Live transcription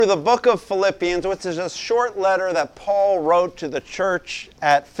The book of Philippians, which is a short letter that Paul wrote to the church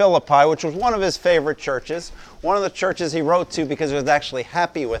at Philippi, which was one of his favorite churches, one of the churches he wrote to because he was actually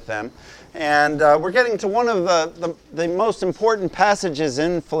happy with them. And we're getting to one of the most important passages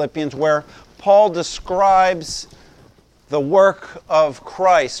in Philippians where Paul describes the work of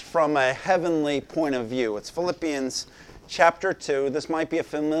Christ from a heavenly point of view. It's Philippians chapter 2. This might be a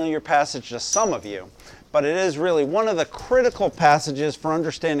familiar passage to some of you, but it is really one of the critical passages for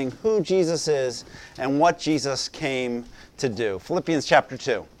understanding who Jesus is and what Jesus came to do. Philippians chapter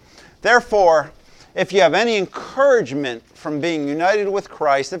 2. Therefore, if you have any encouragement from being united with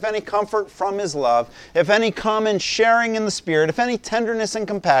Christ, if any comfort from His love, if any common sharing in the Spirit, if any tenderness and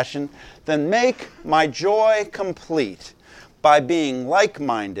compassion, then make my joy complete by being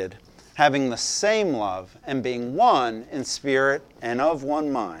like-minded, having the same love, and being one in spirit and of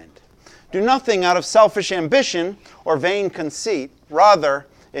one mind. Do nothing out of selfish ambition or vain conceit. Rather,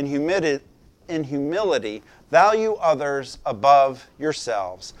 in humility, value others above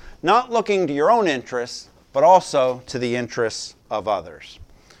yourselves, not looking to your own interests, but also to the interests of others.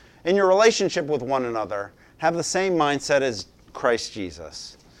 In your relationship with one another, have the same mindset as Christ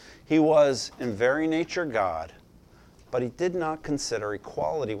Jesus. He was in very nature God, but He did not consider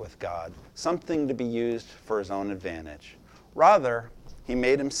equality with God something to be used for His own advantage. Rather, He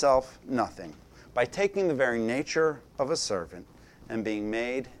made Himself nothing by taking the very nature of a servant and being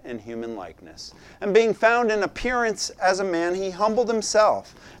made in human likeness. And being found in appearance as a man, He humbled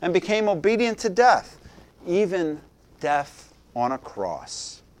Himself and became obedient to death, even death on a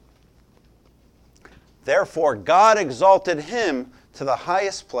cross. Therefore, God exalted Him to the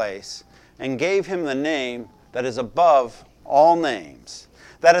highest place and gave Him the name that is above all names,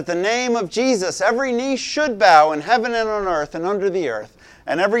 that at the name of Jesus every knee should bow in heaven and on earth and under the earth,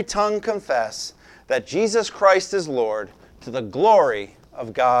 and every tongue confess that Jesus Christ is Lord, to the glory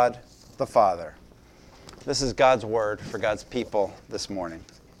of God the Father. This is God's word for God's people this morning.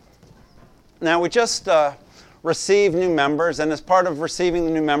 Now, we just received new members, and as part of receiving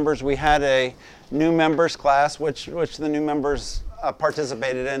the new members, we had a new members class, which the new members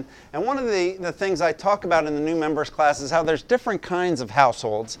participated in. And one of the things I talk about in the new members class is how there's different kinds of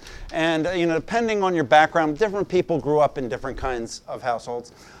households. And, depending on your background, different people grew up in different kinds of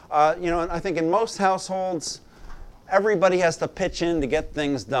households. And I think in most households, everybody has to pitch in to get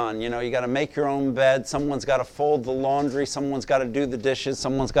things done. You got to make your own bed. Someone's got to fold the laundry. Someone's got to do the dishes.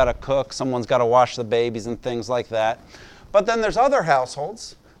 Someone's got to cook. Someone's got to wash the babies and things like that. But then there's other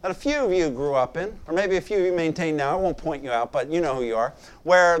households that a few of you grew up in, or maybe a few of you maintain now, I won't point you out, but you know who you are,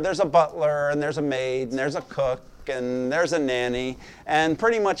 where there's a butler, and there's a maid, and there's a cook, and there's a nanny, and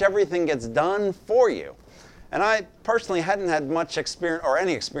pretty much everything gets done for you. And I personally hadn't had much experience, or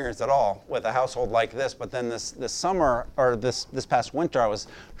any experience at all, with a household like this, but then this summer, or this past winter, I was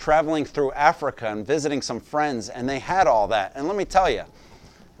traveling through Africa and visiting some friends, and they had all that. And let me tell you,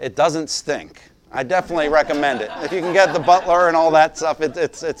 it doesn't stink. I definitely recommend it. If you can get the butler and all that stuff,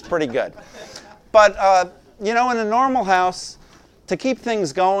 it's pretty good. But, in a normal house, to keep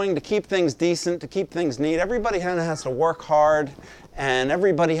things going, to keep things decent, to keep things neat, everybody kind of has to work hard, and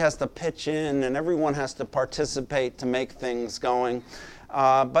everybody has to pitch in, and everyone has to participate to make things going.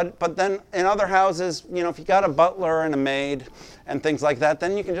 But then in other houses, if you got a butler and a maid and things like that,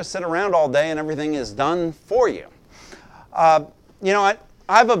 then you can just sit around all day and everything is done for you.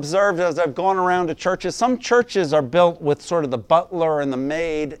 I've observed as I've gone around to churches, some churches are built with sort of the butler and the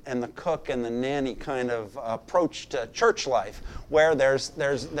maid and the cook and the nanny kind of approach to church life, where there's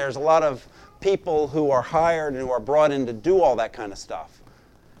a lot of people who are hired and who are brought in to do all that kind of stuff.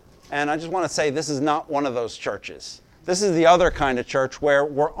 And I just want to say this is not one of those churches. This is the other kind of church where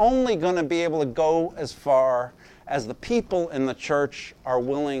we're only going to be able to go as far as the people in the church are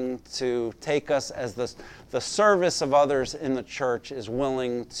willing to take us, as the service of others in the church is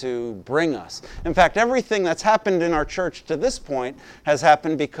willing to bring us. In fact, everything that's happened in our church to this point has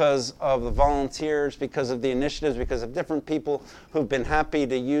happened because of the volunteers, because of the initiatives, because of different people who've been happy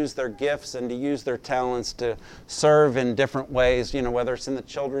to use their gifts and to use their talents to serve in different ways, whether it's in the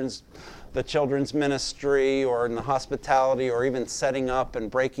children's ministry or in the hospitality or even setting up and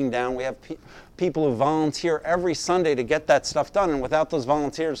breaking down. We have people who volunteer every Sunday to get that stuff done, and without those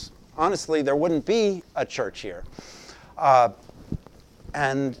volunteers, honestly, there wouldn't be a church here.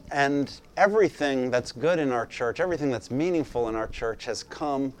 And everything that's good in our church, everything that's meaningful in our church has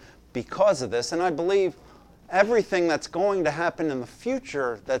come because of this. And I believe everything that's going to happen in the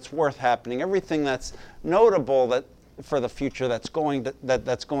future that's worth happening, everything that's notable that for the future that's going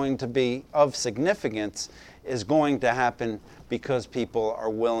to be of significance is going to happen because people are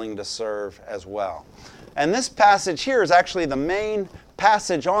willing to serve as well. And this passage here is actually the main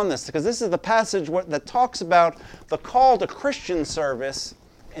passage on this, because this is the passage that talks about the call to Christian service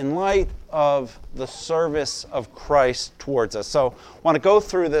in light of the service of Christ towards us. So I want to go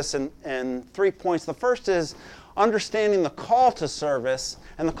through this in 3 points. The first is understanding the call to service,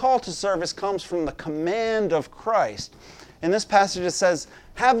 and the call to service comes from the command of Christ. In this passage it says,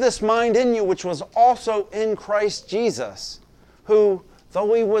 "Have this mind in you which was also in Christ Jesus, who,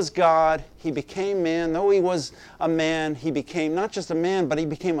 though he was God, he became man. Though he was a man, he became not just a man, but he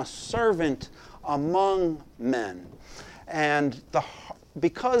became a servant among men." And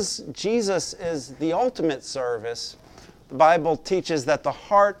because Jesus is the ultimate service, the Bible teaches that the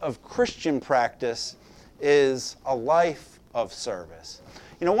heart of Christian practice is a life of service.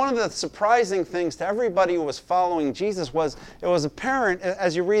 You know, one of the surprising things to everybody who was following Jesus was it was apparent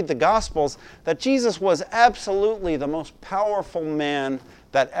as you read the Gospels that Jesus was absolutely the most powerful man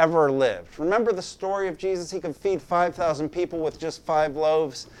that ever lived. Remember the story of Jesus? He could feed 5,000 people with just 5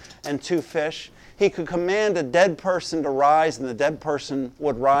 loaves and 2 fish. He could command a dead person to rise and the dead person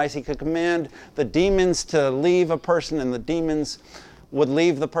would rise. He could command the demons to leave a person and the demons would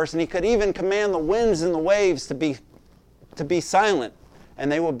leave the person. He could even command the winds and the waves to be silent,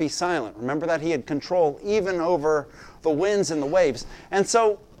 and they would be silent. Remember that? He had control even over the winds and the waves. And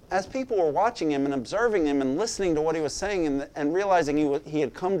so as people were watching him and observing him and listening to what he was saying and realizing he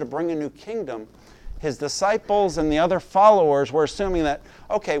had come to bring a new kingdom, his disciples and the other followers were assuming that,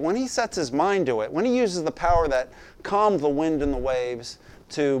 okay, when he sets his mind to it, when he uses the power that calmed the wind and the waves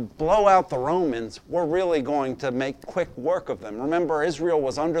to blow out the Romans, we're really going to make quick work of them. Remember, Israel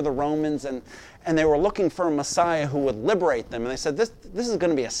was under the Romans, and they were looking for a Messiah who would liberate them. And they said, this is going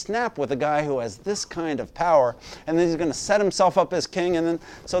to be a snap with a guy who has this kind of power, and then he's going to set himself up as king. And then,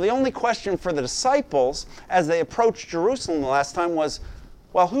 so the only question for the disciples as they approached Jerusalem the last time was,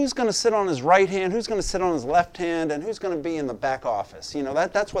 well, who's going to sit on his right hand, who's going to sit on his left hand, and who's going to be in the back office? You know,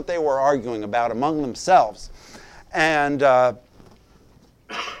 that's what they were arguing about among themselves. And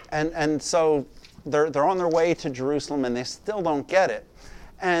so they're on their way to Jerusalem, and they still don't get it.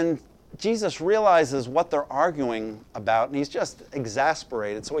 And Jesus realizes what they're arguing about, and he's just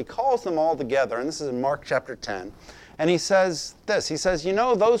exasperated. So he calls them all together, and this is in Mark chapter 10. And he says this, he says, "You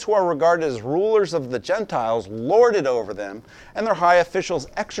know, those who are regarded as rulers of the Gentiles lord it over them, and their high officials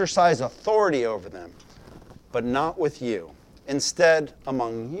exercise authority over them, but not with you. Instead,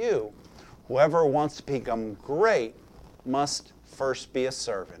 among you, whoever wants to become great must first be a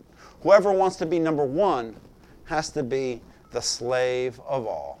servant. Whoever wants to be number one has to be the slave of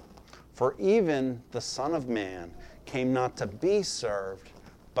all. For even the Son of Man came not to be served,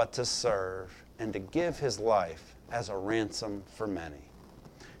 but to serve, and to give his life as a ransom for many."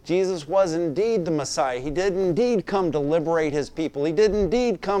 Jesus was indeed the Messiah. He did indeed come to liberate his people. He did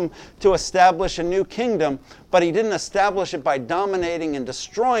indeed come to establish a new kingdom, but he didn't establish it by dominating and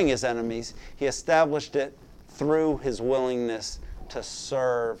destroying his enemies. He established it through his willingness to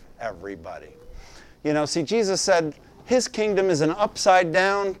serve everybody. You know, see, Jesus said his kingdom is an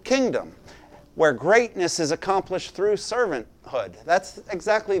upside-down kingdom where greatness is accomplished through servanthood. That's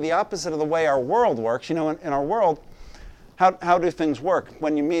exactly the opposite of the way our world works. You know, in our world, how do things work?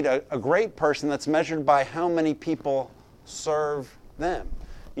 When you meet a great person, that's measured by how many people serve them.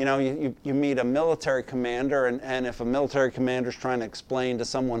 You know, you meet a military commander, and if a military commander is trying to explain to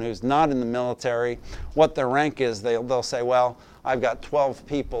someone who's not in the military what their rank is, they'll say, well, I've got 12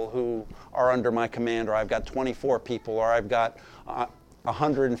 people who are under my command, or I've got 24 people, or I've got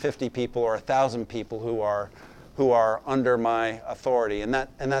 150 people, or 1,000 people who are under my authority. And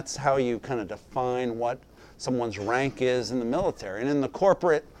that's how you kind of define what someone's rank is in the military. And in the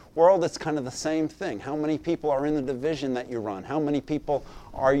corporate world, it's kind of the same thing. How many people are in the division that you run? How many people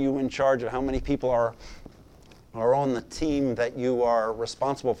are you in charge of? How many people are on the team that you are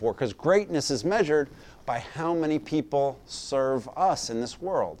responsible for? Because greatness is measured by how many people serve us in this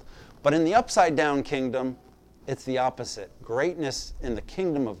world. But in the upside-down kingdom, it's the opposite. Greatness in the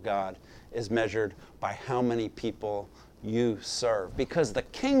kingdom of God is measured by how many people you serve. Because the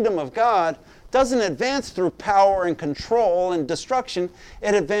kingdom of God doesn't advance through power and control and destruction.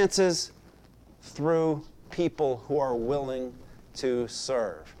 It advances through people who are willing to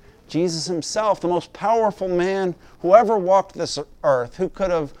serve. Jesus himself, the most powerful man who ever walked this earth, who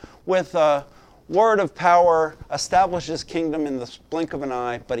could have, with a word of power, established his kingdom in the blink of an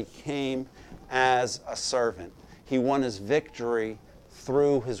eye, but he came as a servant. He won his victory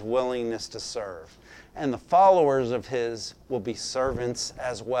through his willingness to serve. And the followers of his will be servants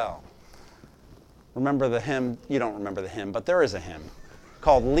as well. Remember the hymn? You don't remember the hymn, but there is a hymn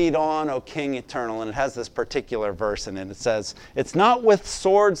called "Lead On, O King Eternal," and it has this particular verse in it. It says, "It's not with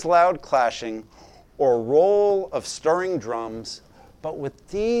swords loud clashing or roll of stirring drums, but with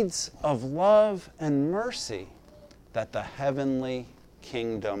deeds of love and mercy, that the heavenly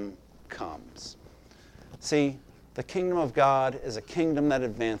kingdom comes. See, the kingdom of God is a kingdom that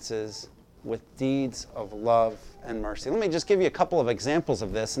advances with deeds of love and mercy. Let me just give you a couple of examples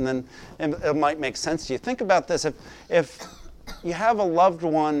of this, and then it might make sense to you. Think about this. If you have a loved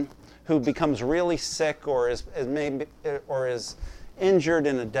one who becomes really sick or is injured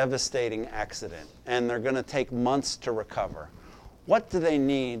in a devastating accident, and they're going to take months to recover, what do they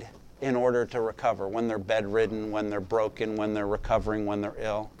need in order to recover when they're bedridden, when they're broken, when they're recovering, when they're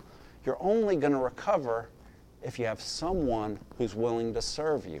ill? You're only going to recover if you have someone who's willing to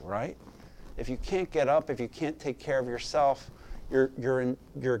serve you, right? If you can't get up, if you can't take care of yourself, you're going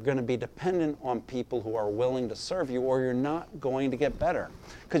to be dependent on people who are willing to serve you, or you're not going to get better.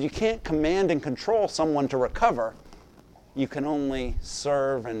 Because you can't command and control someone to recover. You can only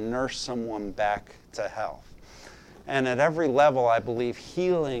serve and nurse someone back to health. And at every level, I believe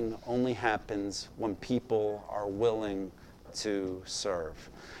healing only happens when people are willing to serve.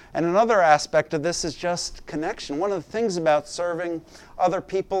 And another aspect of this is just connection. One of the things about serving other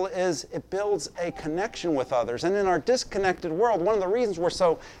people is it builds a connection with others. And in our disconnected world, one of the reasons we're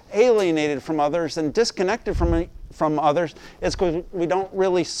so alienated from others and disconnected from others is because we don't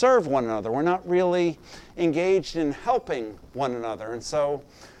really serve one another. We're not really engaged in helping one another. And so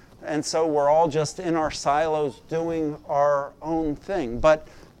we're all just in our silos doing our own thing. But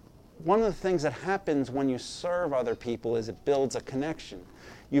one of the things that happens when you serve other people is it builds a connection.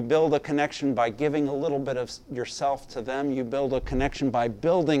 You build a connection by giving a little bit of yourself to them. You build a connection by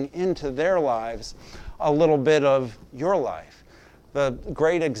building into their lives a little bit of your life. The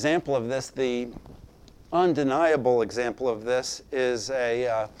great example of this, the undeniable example of this, is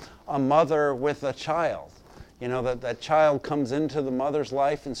a mother with a child. You know, that child comes into the mother's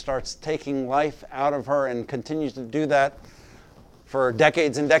life and starts taking life out of her and continues to do that for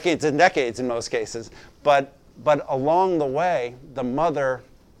decades and decades and decades in most cases. But along the way, the mother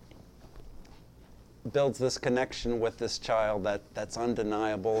builds this connection with this child that's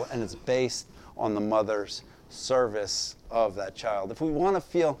undeniable, and it's based on the mother's service of that child. If we want to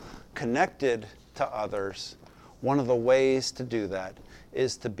feel connected to others, one of the ways to do that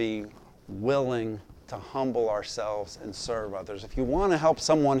is to be willing to humble ourselves and serve others. If you want to help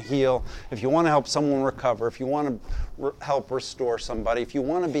someone heal, if you want to help someone recover, if you want to help restore somebody, if you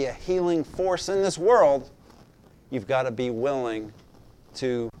want to be a healing force in this world, you've got to be willing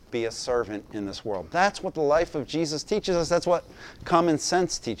to be a servant in this world. That's what the life of Jesus teaches us. That's what common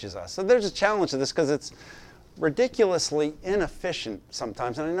sense teaches us. So there's a challenge to this because it's ridiculously inefficient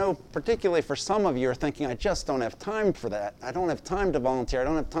sometimes. And I know particularly for some of you are thinking, I just don't have time for that. I don't have time to volunteer. I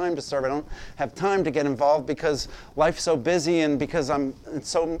don't have time to serve. I don't have time to get involved because life's so busy and because I'm in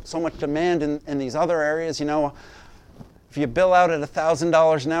so much demand in these other areas. You know, if you bill out at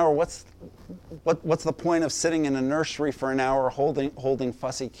 $1,000 an hour, what's the point of sitting in a nursery for an hour holding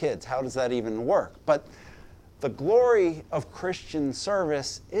fussy kids? How does that even work? But the glory of Christian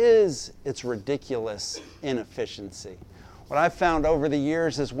service is its ridiculous inefficiency. What I've found over the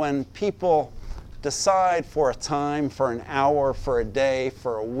years is when people decide for a time, for an hour, for a day,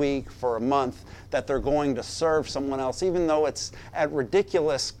 for a week, for a month, that they're going to serve someone else, even though it's at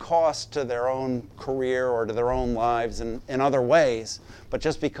ridiculous cost to their own career or to their own lives in other ways, but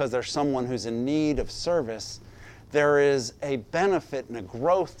just because there's someone who's in need of service, there is a benefit and a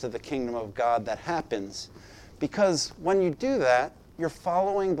growth to the kingdom of God that happens. Because when you do that, you're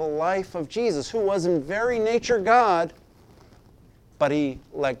following the life of Jesus, who was in very nature God, but he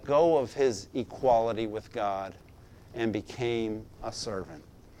let go of his equality with God and became a servant.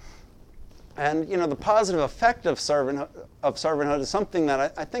 And you know, the positive effect of servanthood is something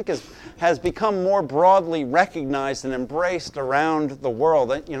that I think has become more broadly recognized and embraced around the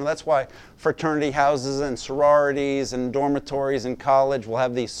world. You know, that's why fraternity houses and sororities and dormitories in college will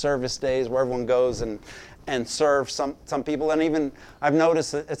have these service days where everyone goes and serve some people. And even I've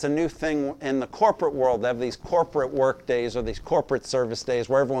noticed that it's a new thing in the corporate world. They have these corporate work days or these corporate service days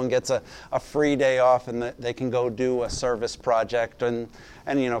where everyone gets a free day off and they can go do a service project. And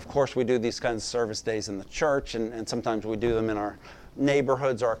you know, of course, we do these kinds of service days in the church, and sometimes we do them in our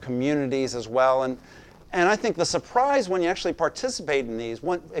neighborhoods, our communities as well. And I think the surprise when you actually participate in these,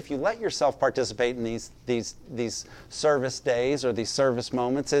 if you let yourself participate in these service days or these service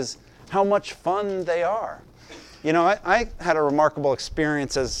moments, is how much fun they are. You know, I had a remarkable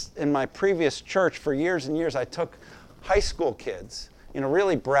experience as in my previous church for years and years. I took high school kids, you know,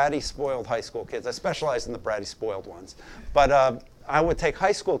 really bratty, spoiled high school kids. I specialized in the bratty, spoiled ones. But I would take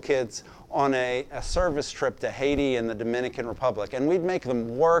high school kids on a service trip to Haiti and the Dominican Republic, and we'd make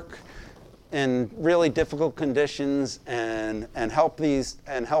them work in really difficult conditions and help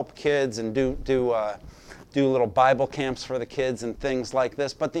kids and do little Bible camps for the kids and things like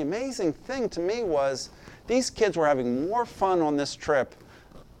this. But the amazing thing to me was these kids were having more fun on this trip.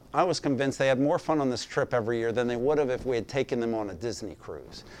 I was convinced they had more fun on this trip every year than they would have if we had taken them on a Disney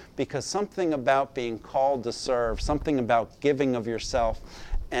cruise. Because something about being called to serve, something about giving of yourself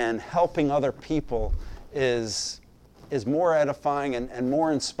and helping other people is more edifying and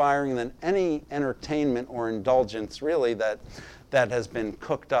more inspiring than any entertainment or indulgence really that has been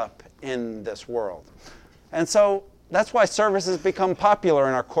cooked up in this world. And so that's why service has become popular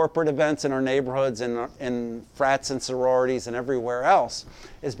in our corporate events, in our neighborhoods, in frats and sororities and everywhere else,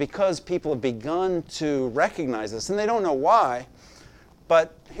 is because people have begun to recognize this. And they don't know why,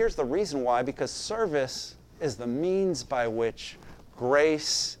 but here's the reason why: because service is the means by which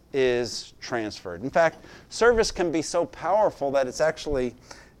grace is transferred. In fact, service can be so powerful that it's actually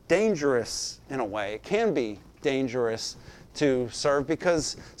dangerous in a way. It can be dangerous to serve,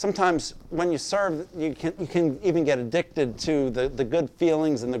 because sometimes when you serve, you can even get addicted to the good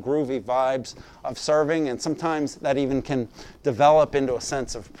feelings and the groovy vibes of serving, and sometimes that even can develop into a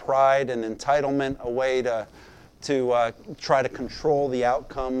sense of pride and entitlement, a way to try to control the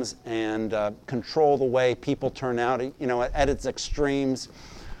outcomes and control the way people turn out. At its extremes,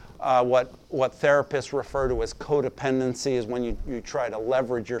 what therapists refer to as codependency is when you try to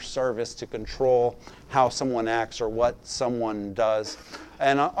leverage your service to control how someone acts or what someone does.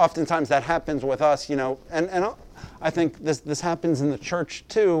 And oftentimes that happens with us, and I think this happens in the church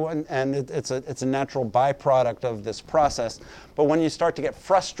too, and it's a natural byproduct of this process. But when you start to get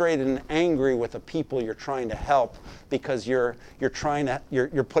frustrated and angry with the people you're trying to help, because you're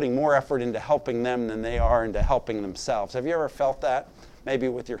putting more effort into helping them than they are into helping themselves. Have you ever felt that? Maybe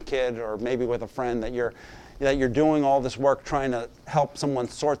with your kid or maybe with a friend, that you're doing all this work trying to help someone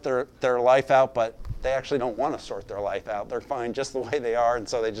sort their life out, but they actually don't want to sort their life out. They're fine just the way they are, and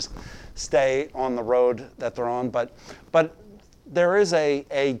so they just stay on the road that they're on. But there is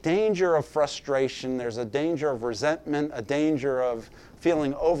a danger of frustration. There's a danger of resentment, a danger of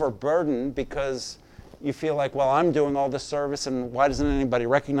feeling overburdened because you feel like, well, I'm doing all this service, and why doesn't anybody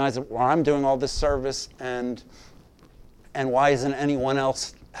recognize it? Or I'm doing all this service, and why isn't anyone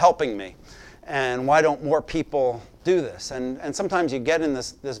else helping me? And why don't more people do this? And sometimes you get in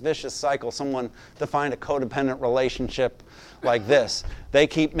this vicious cycle. Someone defined a codependent relationship like this. They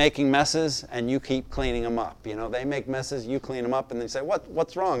keep making messes and you keep cleaning them up. They make messes, you clean them up, and they say,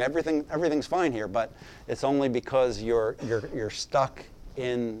 what's wrong? Everything's fine here. But it's only because you're stuck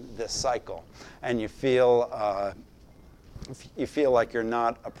in this cycle and you feel like you're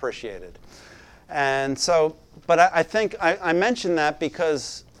not appreciated. And so, but I think I mention that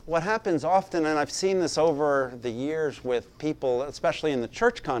because what happens often, and I've seen this over the years with people, especially in the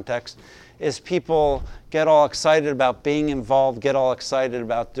church context, is people get all excited about being involved, get all excited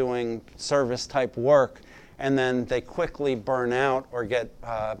about doing service type work, and then they quickly burn out or get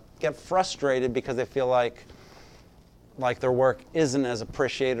frustrated because they feel like their work isn't as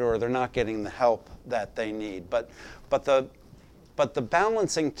appreciated or they're not getting the help that they need. But the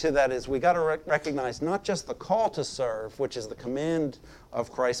balancing to that is we got to recognize not just the call to serve, which is the command of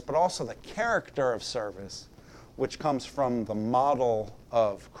Christ, but also the character of service, which comes from the model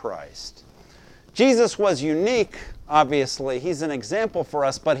of Christ. Jesus was unique, obviously. He's an example for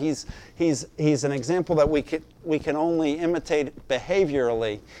us, but he's an example that we can only imitate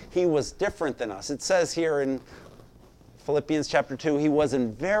behaviorally. He was different than us. It says here in Philippians chapter 2, he was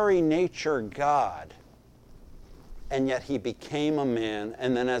in very nature God. And yet he became a man,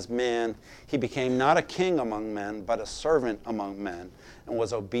 and then as man, he became not a king among men, but a servant among men, and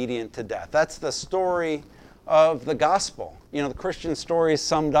was obedient to death. That's the story of the gospel. The Christian story is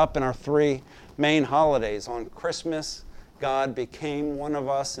summed up in our three main holidays. On Christmas, God became one of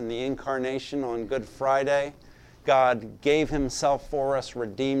us in the incarnation. On Good Friday, God gave himself for us,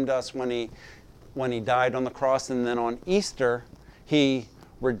 redeemed us when he died on the cross. And then on Easter, he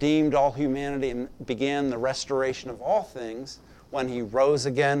redeemed all humanity and began the restoration of all things when he rose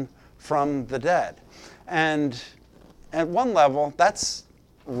again from the dead. And at one level, that's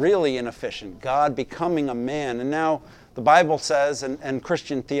really inefficient, God becoming a man. And now the Bible says, and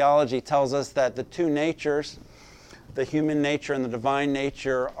Christian theology tells us, that the two natures, the human nature and the divine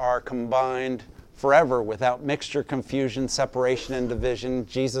nature, are combined forever without mixture, confusion, separation, and division.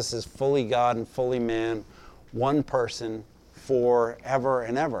 Jesus is fully God and fully man, one person, forever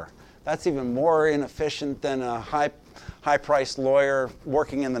and ever. That's even more inefficient than a high-priced lawyer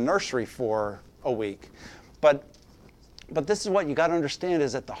working in the nursery for a week. But this is what you got to understand,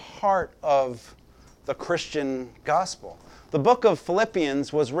 is at the heart of the Christian gospel. The book of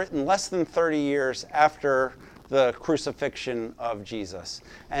Philippians was written less than 30 years after the crucifixion of Jesus.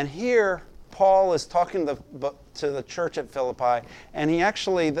 And here, Paul is talking to the church at Philippi, and he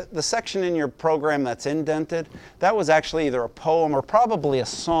actually, the section in your program that's indented, that was actually either a poem or probably a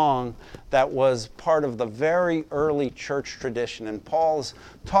song that was part of the very early church tradition. And Paul's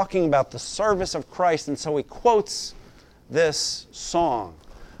talking about the service of Christ, and so he quotes this song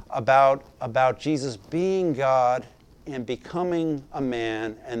about Jesus being God and becoming a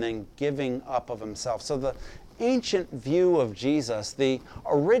man and then giving up of himself. So the ancient view of Jesus, the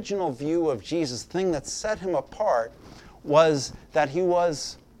original view of Jesus, the thing that set him apart was that he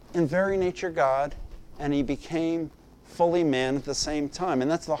was in very nature God and he became fully man at the same time.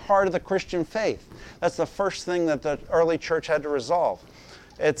 And that's the heart of the Christian faith. That's the first thing that the early church had to resolve.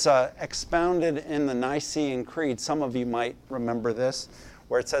 It's expounded in the Nicene Creed. Some of you might remember this,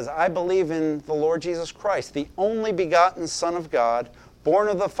 where it says, I believe in the Lord Jesus Christ, the only begotten Son of God, born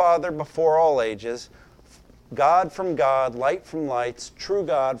of the Father before all ages, God from God, light from lights, true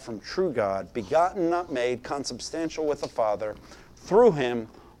God from true God, begotten, not made, consubstantial with the Father. Through him,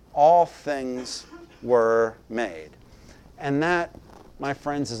 all things were made. And that, my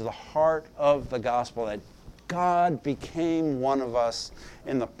friends, is the heart of the gospel, that God became one of us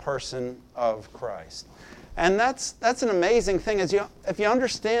in the person of Christ. And that's an amazing thing. If you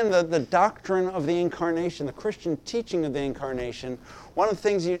understand the doctrine of the incarnation, the Christian teaching of the incarnation, one of the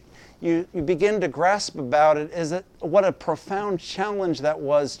things you begin to grasp about it is what a profound challenge that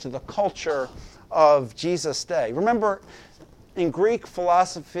was to the culture of Jesus' day. Remember, in Greek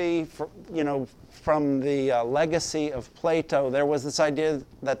philosophy, from the legacy of Plato, there was this idea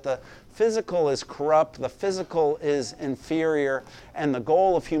that the physical is corrupt, the physical is inferior, and the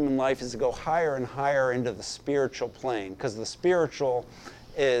goal of human life is to go higher and higher into the spiritual plane, because the spiritual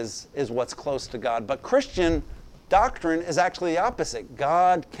is what's close to God. But Christian doctrine is actually the opposite.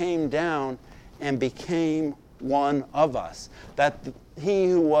 God came down and became one of us. That he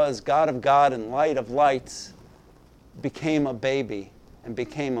who was God of God and light of lights became a baby and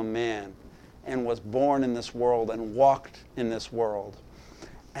became a man and was born in this world and walked in this world.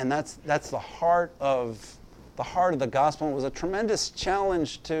 And that's the heart of the gospel. It was a tremendous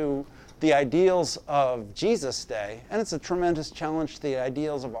challenge to the ideals of Jesus' day, and it's a tremendous challenge to the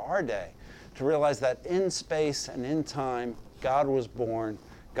ideals of our day, to realize that in space and in time, God was born,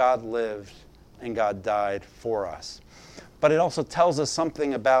 God lived, and God died for us. But it also tells us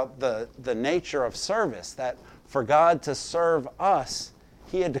something about the nature of service, that for God to serve us,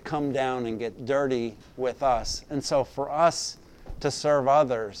 he had to come down and get dirty with us. And so for us to serve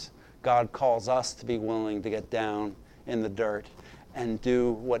others, God calls us to be willing to get down in the dirt and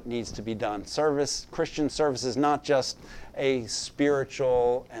do what needs to be done. Christian service is not just a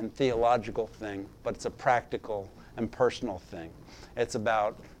spiritual and theological thing, but it's a practical and personal thing. It's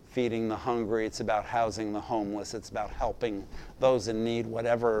about feeding the hungry, it's about housing the homeless, it's about helping those in need,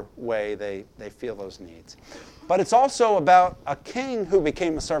 whatever way they feel those needs. But it's also about a king who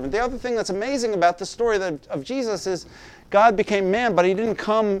became a servant. The other thing that's amazing about the story of Jesus is God became man, but he didn't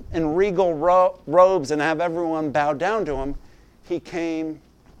come in regal robes and have everyone bow down to him. He came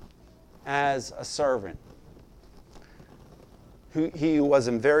as a servant. He who was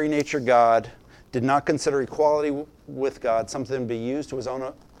in very nature God, did not consider equality with God something to be used to his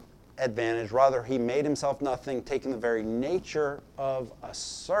own advantage. Rather, he made himself nothing, taking the very nature of a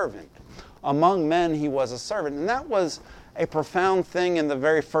servant. Among men, he was a servant. And that was a profound thing in the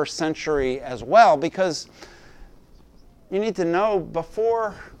very first century as well, because you need to know,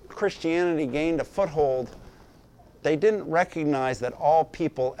 before Christianity gained a foothold, they didn't recognize that all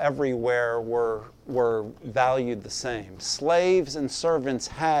people everywhere were valued the same. Slaves and servants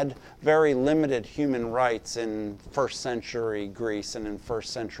had very limited human rights in first century Greece and in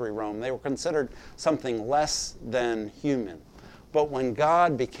first century Rome. They were considered something less than human. But when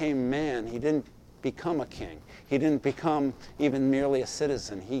God became man, he didn't become a king. He didn't become even merely a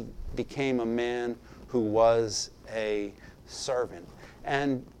citizen. He became a man who was a servant.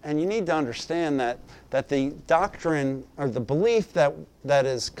 And you need to understand that the doctrine or the belief that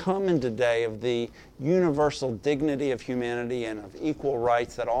has come in today of the universal dignity of humanity and of equal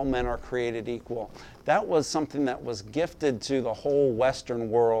rights, that all men are created equal, that was something that was gifted to the whole Western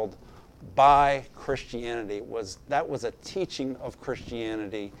world by Christianity. That was a teaching of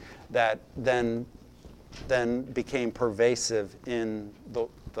Christianity that then became pervasive in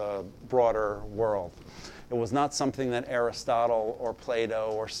the broader world. It was not something that Aristotle or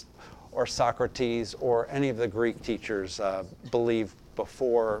Plato or Socrates or any of the Greek teachers believed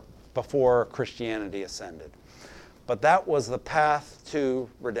before Christianity ascended. But that was the path to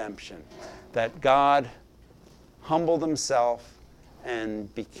redemption, that God humbled himself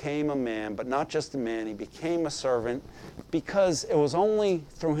and became a man, but not just a man, he became a servant, because it was only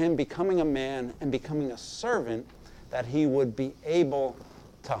through him becoming a man and becoming a servant that he would be able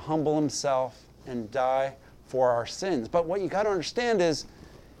to humble himself and die for our sins. But what you got to understand is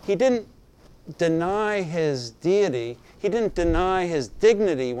he didn't deny his deity, he didn't deny his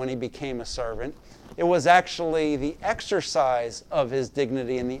dignity when he became a servant. It was actually the exercise of his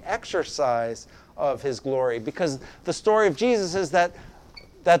dignity and the exercise of his glory, because the story of Jesus is that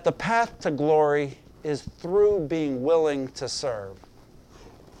the path to glory is through being willing to serve.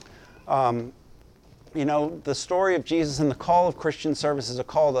 The story of Jesus and the call of Christian service is a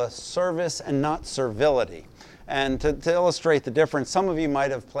call to service and not servility. And to illustrate the difference, some of you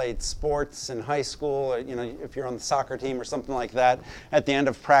might have played sports in high school, or, if you're on the soccer team or something like that, at the end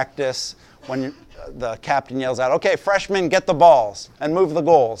of practice, when the captain yells out, "Okay, freshmen, get the balls and move the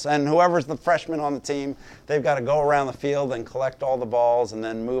goals." And whoever's the freshman on the team, they've got to go around the field and collect all the balls and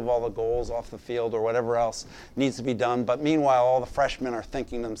then move all the goals off the field or whatever else needs to be done. But meanwhile, all the freshmen are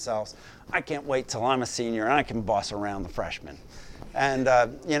thinking to themselves, "I can't wait till I'm a senior and I can boss around the freshmen." And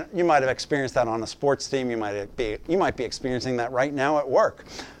you might have experienced that on a sports team. You might be experiencing that right now at work.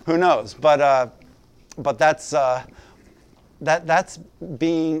 Who knows? But that's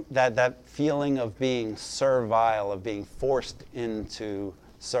being that feeling of being servile, of being forced into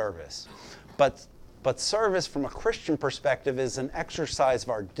service. But service from a Christian perspective is an exercise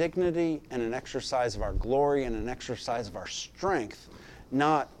of our dignity and an exercise of our glory and an exercise of our strength,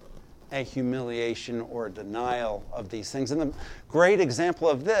 not a humiliation or a denial of these things. And the great example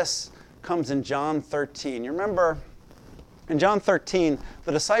of this comes in John 13. You remember, in John 13,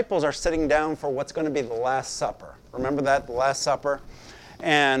 the disciples are sitting down for what's going to be the Last Supper. Remember that, the Last Supper?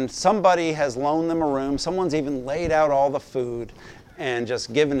 And somebody has loaned them a room. Someone's even laid out all the food and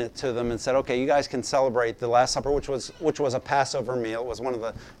just given it to them and said, "Okay, you guys can celebrate the Last Supper," which was a Passover meal. It was one of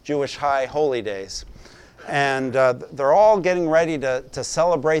the Jewish high holy days. And they're all getting ready to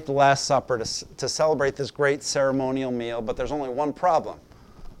celebrate the Last Supper, to celebrate this great ceremonial meal, but there's only one problem.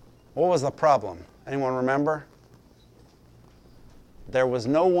 What was the problem? Anyone remember? There was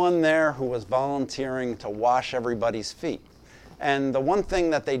no one there who was volunteering to wash everybody's feet. And the one thing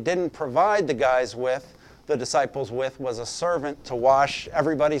that they didn't provide the disciples with, was a servant to wash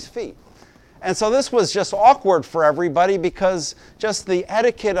everybody's feet. And so this was just awkward for everybody, because just the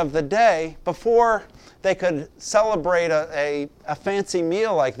etiquette of the day, before they could celebrate a fancy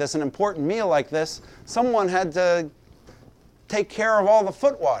meal like this, an important meal like this, someone had to take care of all the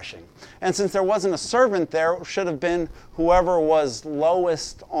foot washing. And since there wasn't a servant there, it should have been whoever was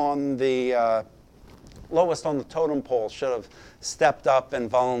lowest on the totem pole should have stepped up and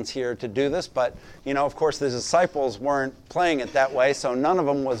volunteered to do this. But, of course, the disciples weren't playing it that way, so none of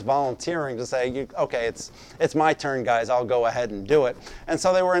them was volunteering to say, "Okay, it's my turn, guys, I'll go ahead and do it." And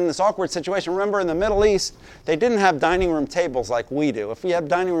so they were in this awkward situation. Remember, in the Middle East, they didn't have dining room tables like we do. If we had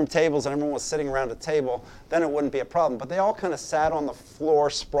dining room tables and everyone was sitting around a table, then it wouldn't be a problem. But they all kind of sat on the floor,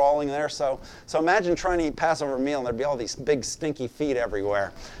 sprawling there. So imagine trying to eat Passover meal, and there'd be all these big, stinky feet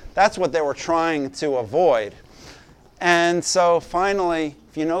everywhere. That's what they were trying to avoid. And so finally,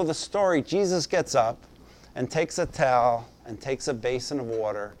 if you know the story, Jesus gets up and takes a towel and takes a basin of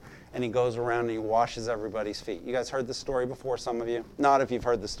water, and he goes around and he washes everybody's feet. You guys heard this story before, some of you? Not if you've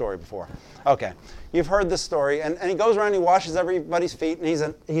heard the story before. Okay, you've heard the story, and he goes around and he washes everybody's feet, and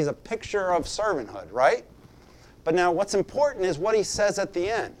he's a picture of servanthood, right? But now what's important is what he says at the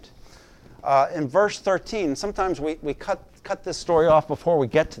end. In verse 13, sometimes we cut this story off before we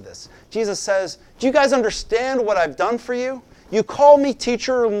get to this. Jesus says, "Do you guys understand what I've done for you? You call me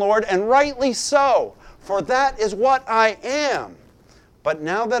teacher and Lord, and rightly so, for that is what I am. But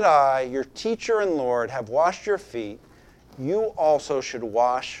now that I, your teacher and Lord, have washed your feet, you also should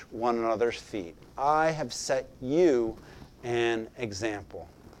wash one another's feet. I have set you an example."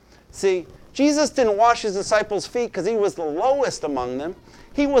 See, Jesus didn't wash his disciples' feet because he was the lowest among them.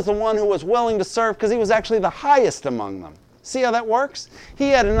 He was the one who was willing to serve because he was actually the highest among them. See how that works? He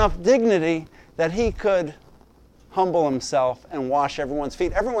had enough dignity that he could humble himself and wash everyone's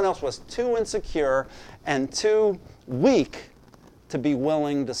feet. Everyone else was too insecure and too weak to be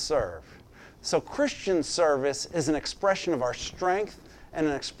willing to serve. So Christian service is an expression of our strength and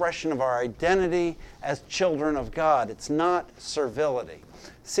an expression of our identity as children of God. It's not servility.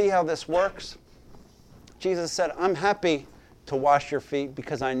 See how this works? Jesus said, "I'm happy to wash your feet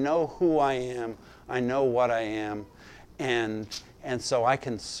because I know who I am, I know what I am, and so I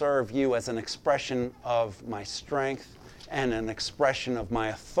can serve you as an expression of my strength and an expression of my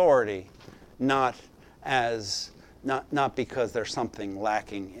authority, not as not because there's something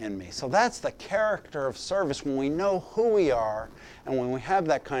lacking in me. So that's the character of service. When we know who we are and when we have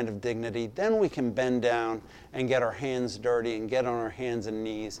that kind of dignity, then we can bend down and get our hands dirty and get on our hands and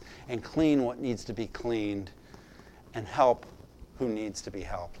knees and clean what needs to be cleaned and help who needs to be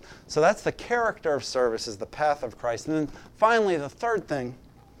helped. So that's the character of service, is the path of Christ. And then finally, the third thing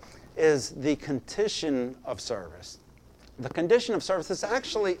is the condition of service. The condition of service, this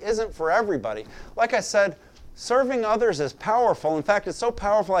actually isn't for everybody. Like I said, serving others is powerful. In fact, it's so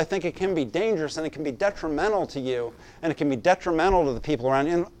powerful I think it can be dangerous and it can be detrimental to you and it can be detrimental to the people around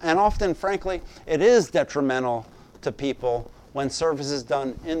you. And often, frankly, it is detrimental to people when service is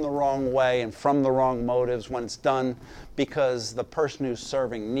done in the wrong way and from the wrong motives, when it's done because the person who's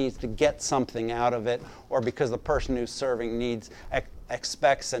serving needs to get something out of it, or because the person who's serving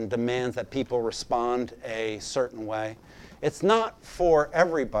expects and demands that people respond a certain way. It's not for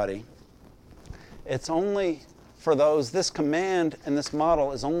everybody. It's only for those, this command and this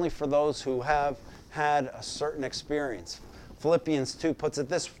model is only for those who have had a certain experience. Philippians 2 puts it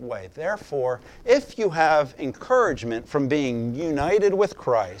this way: therefore, if you have encouragement from being united with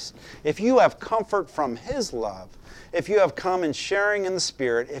Christ, if you have comfort from His love, if you have common sharing in the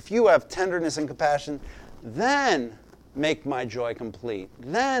Spirit, if you have tenderness and compassion, then make my joy complete.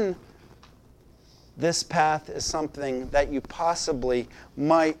 Then this path is something that you possibly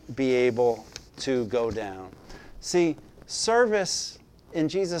might be able to go down. See, service in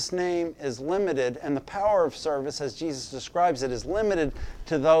Jesus' name is limited, and the power of service, as Jesus describes it, is limited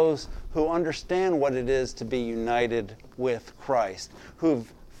to those who understand what it is to be united with Christ, who've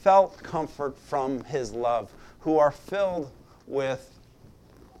felt comfort from His love, who are filled with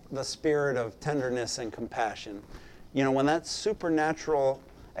the spirit of tenderness and compassion. You know, when that supernatural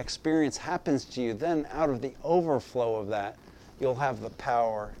experience happens to you, then out of the overflow of that, you'll have the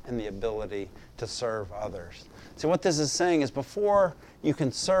power and the ability to serve others. So what this is saying is, before you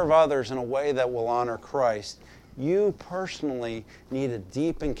can serve others in a way that will honor Christ, you personally need a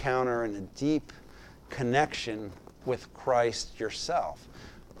deep encounter and a deep connection with Christ yourself.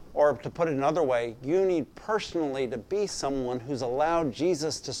 Or to put it another way, you need personally to be someone who's allowed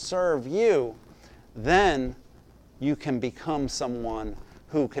Jesus to serve you. Then you can become someone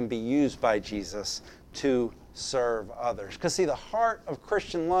who can be used by Jesus to serve others. Because see, the heart of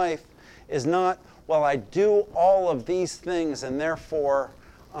Christian life is not, well, I do all of these things and therefore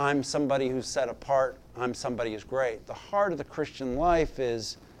I'm somebody who's set apart, I'm somebody who's great. The heart of the Christian life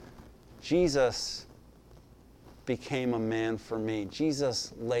is Jesus became a man for me.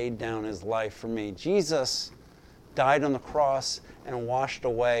 Jesus laid down His life for me. Jesus died on the cross and washed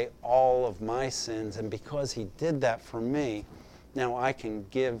away all of my sins. And because He did that for me, now I can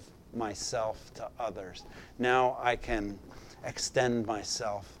give myself to others. Now I can extend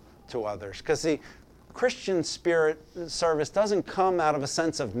myself to others. Because the Christian spirit service doesn't come out of a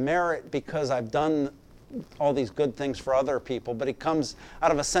sense of merit because I've done all these good things for other people, but it comes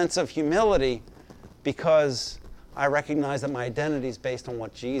out of a sense of humility because I recognize that my identity is based on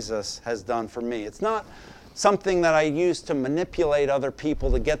what Jesus has done for me. It's not something that I use to manipulate other people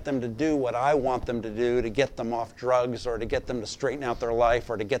to get them to do what I want them to do, to get them off drugs or to get them to straighten out their life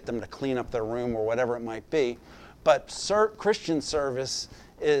or to get them to clean up their room or whatever it might be. But Christian service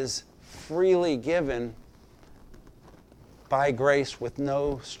is freely given by grace with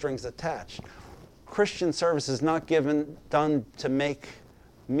no strings attached. Christian service is not done to make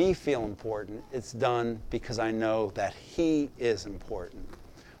me feel important. It's done because I know that He is important.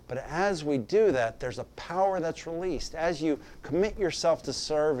 But as we do that, there's a power that's released. As you commit yourself to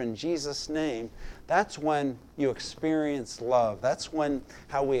serve in Jesus' name, that's when you experience love. That's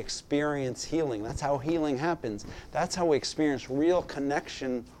how we experience healing. That's how healing happens. That's how we experience real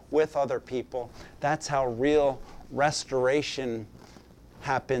connection with other people. That's how real restoration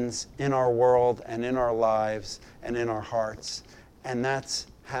happens in our world and in our lives and in our hearts. And that's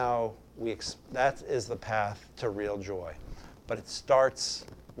how that is the path to real joy. But it starts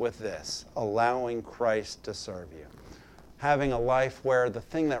with this: allowing Christ to serve you. Having a life where the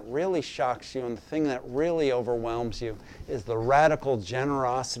thing that really shocks you and the thing that really overwhelms you is the radical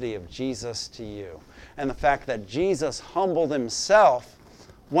generosity of Jesus to you. And the fact that Jesus humbled Himself.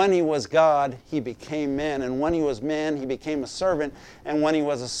 When He was God, He became man. And when He was man, He became a servant. And when He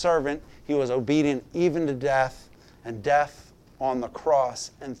was a servant, He was obedient even to death, and death on the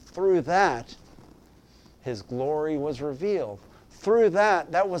cross. And through that, His glory was revealed. Through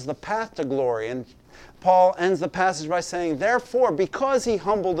that was the path to glory. And Paul ends the passage by saying, therefore, because He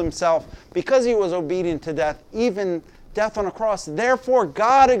humbled Himself, because He was obedient to death, even death on a cross. Therefore,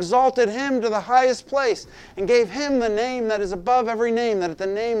 God exalted him to the highest place and gave him the name that is above every name, that at the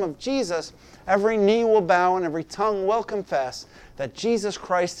name of Jesus, every knee will bow and every tongue will confess that Jesus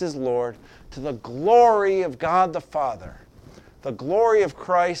Christ is Lord, to the glory of God the Father. The glory of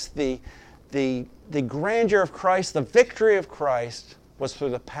Christ, the grandeur of Christ, the victory of Christ was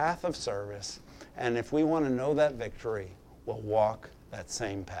through the path of service. And if we want to know that victory, we'll walk that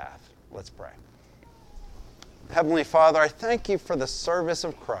same path. Let's pray. Heavenly Father, I thank you for the service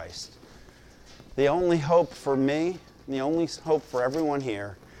of Christ, the only hope for me, and the only hope for everyone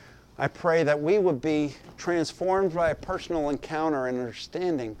here. I pray that we would be transformed by a personal encounter and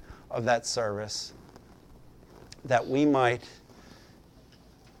understanding of that service, that we might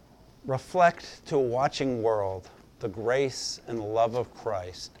reflect to a watching world the grace and the love of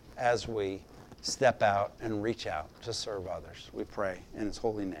Christ as we step out and reach out to serve others. We pray in His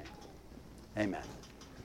holy name. Amen.